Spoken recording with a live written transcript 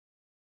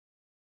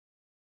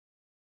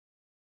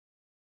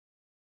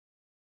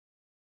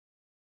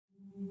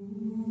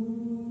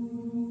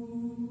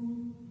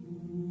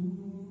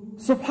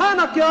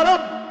Subhanak ya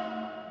Rabb.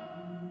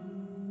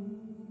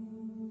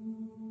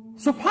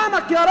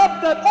 Subhanak ya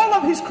Rabb, that all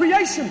of His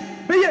creation,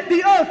 be it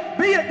the earth,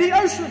 be it the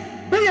ocean,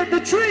 be it the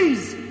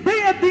trees, be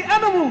it the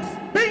animals,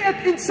 be it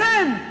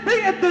insan, be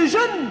it the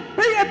jinn,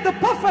 be it the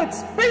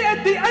prophets, be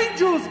it the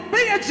angels, be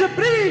it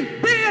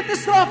Jibreel, be it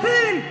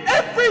Israfil,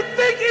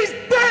 everything is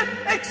dead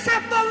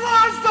except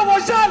Allah Azza wa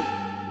Jal.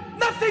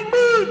 Nothing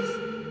moves,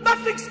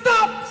 nothing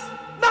stops,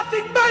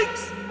 nothing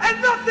makes,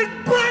 and nothing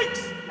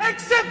breaks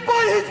except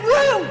by His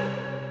will.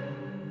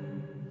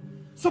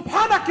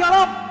 Subhanak ya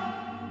Rabb.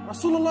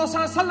 Rasulullah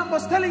ﷺ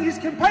was telling his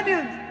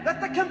companions that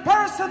the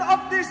comparison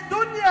of this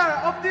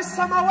dunya, of this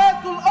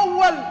samawatul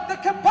awwal, the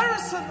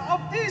comparison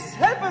of this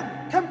heaven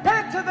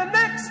compared to the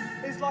next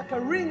is like a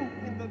ring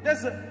in the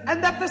desert.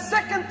 And that the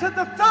second to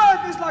the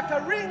third is like a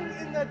ring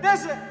in the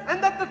desert.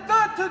 And that the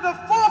third to the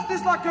fourth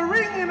is like a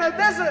ring in a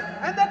desert.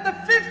 And that the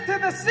fifth to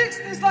the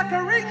sixth is like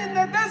a ring in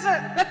the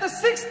desert. That the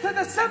sixth to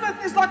the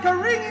seventh is like a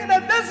ring in a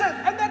desert.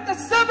 And that the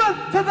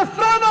seventh to the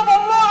throne of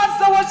Allah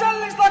Azza wa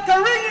Jalla is like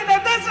a ring in a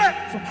desert.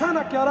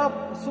 Subhanak ya Rabb.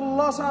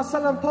 Rasulullah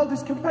ﷺ told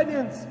his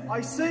companions,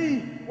 I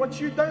see what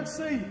you don't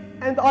see,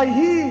 and I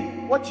hear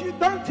what you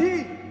don't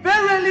hear.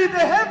 Verily the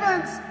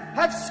heavens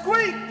have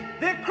squeaked,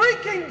 they're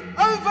creaking,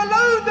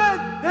 overloaded.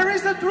 There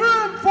isn't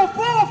room for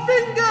 4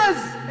 fingers,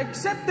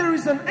 except there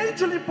is an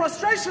angel in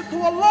prostration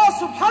to Allah.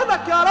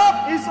 Subhanak ya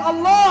Rabb. Is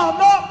Allah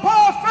not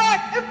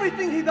perfect?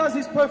 Everything He does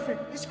is perfect.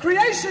 His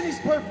creation is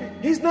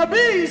perfect. His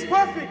Nabi is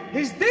perfect.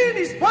 His deen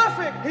is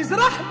perfect. His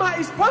Rahma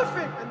is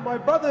perfect. And my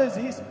brothers,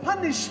 His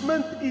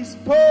punishment is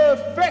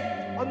perfect.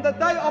 On the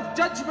day of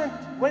judgment,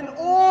 when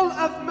all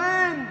of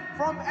man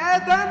from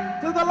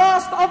Adam to the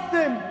last of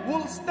them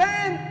will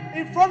stand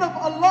in front of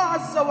Allah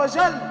Azza wa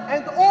Jal,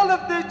 and all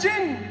of the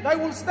jinn, they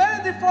will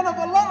stand in front of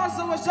Allah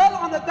Azza wa Jal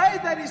on a day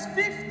that is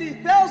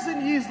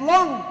 50,000 years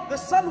long. The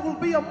sun will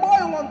be a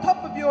mile on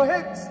top of your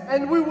heads,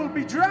 and we will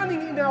be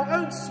drowning in our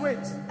own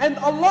sweat. And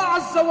Allah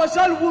Azza wa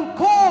Jal will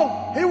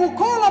call, He will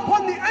call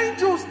upon the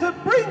angels to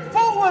bring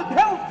forward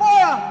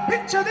hellfire.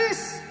 Picture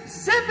this,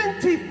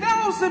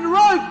 70,000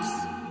 ropes.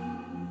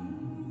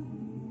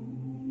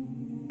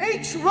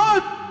 Each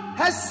rope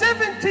has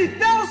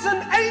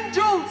 70,000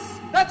 angels.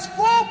 That's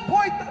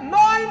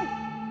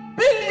 4.9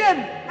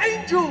 billion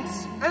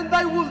angels. And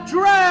they will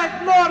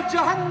drag Nar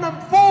Jahannam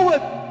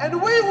forward.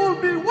 And we will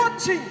be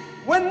watching.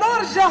 When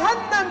Nar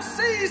Jahannam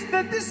sees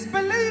the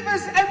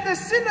disbelievers and the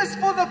sinners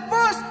for the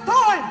first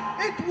time,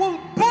 it will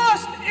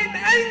burst in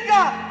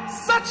anger.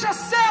 Such a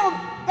sound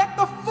that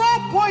the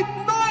 4.9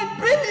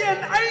 billion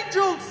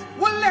angels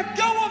will let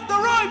go of the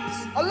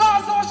ropes.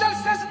 Allah Azza wa Jalla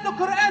says in the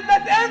Quran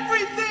that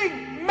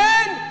everything,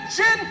 man,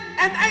 jinn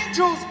and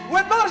angels,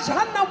 when Nar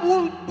Jahannam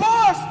will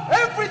burst,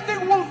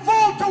 everything will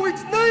fall to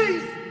its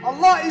knees.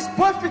 Allah is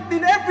perfect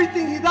in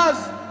everything He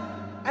does,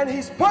 and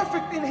He's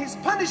perfect in His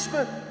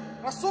punishment.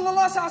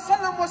 Rasulullah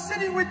ﷺ was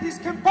sitting with his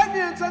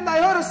companions and they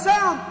heard a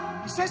sound.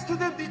 He says to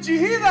them, did you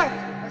hear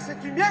that? I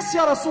said to him, yes,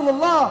 Ya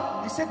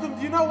Rasulullah. He said to him,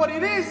 do you know what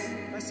it is?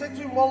 I said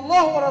to him,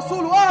 Wallahu wa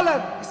Rasulu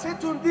a'lam. He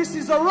said to him, this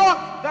is a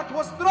rock that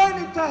was thrown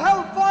into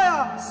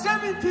hellfire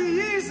 70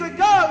 years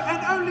ago,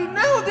 and only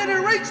now did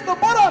it reach the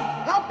bottom.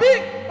 How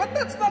big? But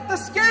that's not the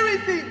scary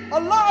thing.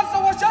 Allah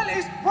Azza wa Jalla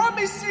is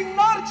promising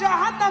Nar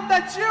Jahannam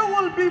that you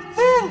will be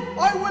full.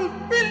 I will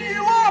fill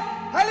you up.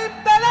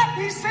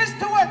 He says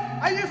to it,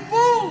 are you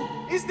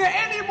full? Is there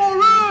any more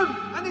room?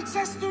 And it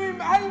says to him,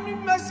 Al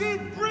min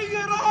mazid, bring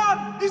it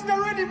on. Is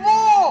there any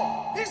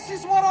more? This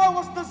is what I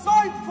was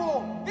designed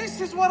for. This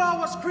is what I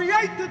was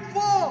created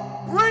for.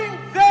 Bring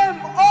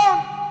them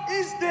on.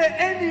 Is there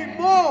any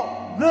more?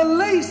 The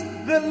least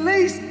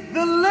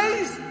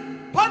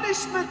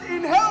punishment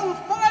in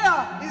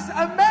hellfire is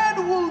a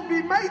man will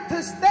be made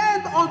to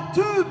stand on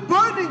 2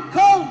 burning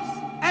coals,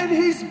 and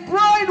his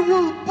brain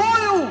will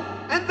boil.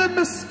 And the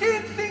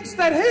miskin thinks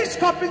that he's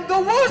copying the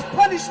worst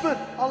punishment.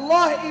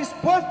 Allah is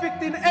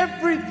perfect in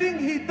everything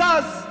He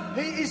does.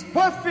 He is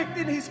perfect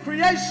in His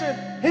creation.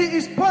 He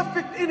is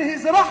perfect in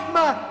His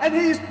rahmah. And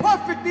He is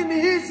perfect in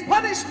His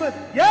punishment.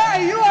 Ya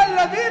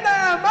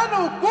ayyuhalladhina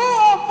amanu qu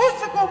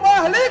anfusakum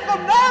wa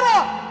ahlikum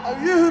nara. O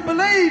you who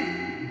believe,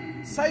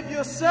 save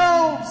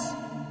yourselves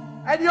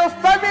and your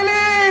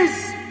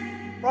families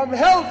from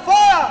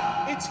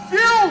hellfire. Its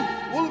fuel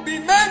will be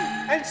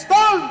men and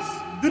stones.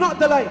 Do not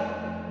delay.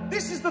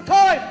 This is the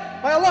time.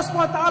 May Allah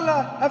subhanahu wa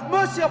ta'ala have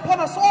mercy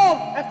upon us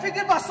all and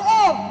forgive us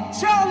all.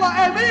 Inshallah,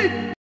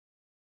 ameen.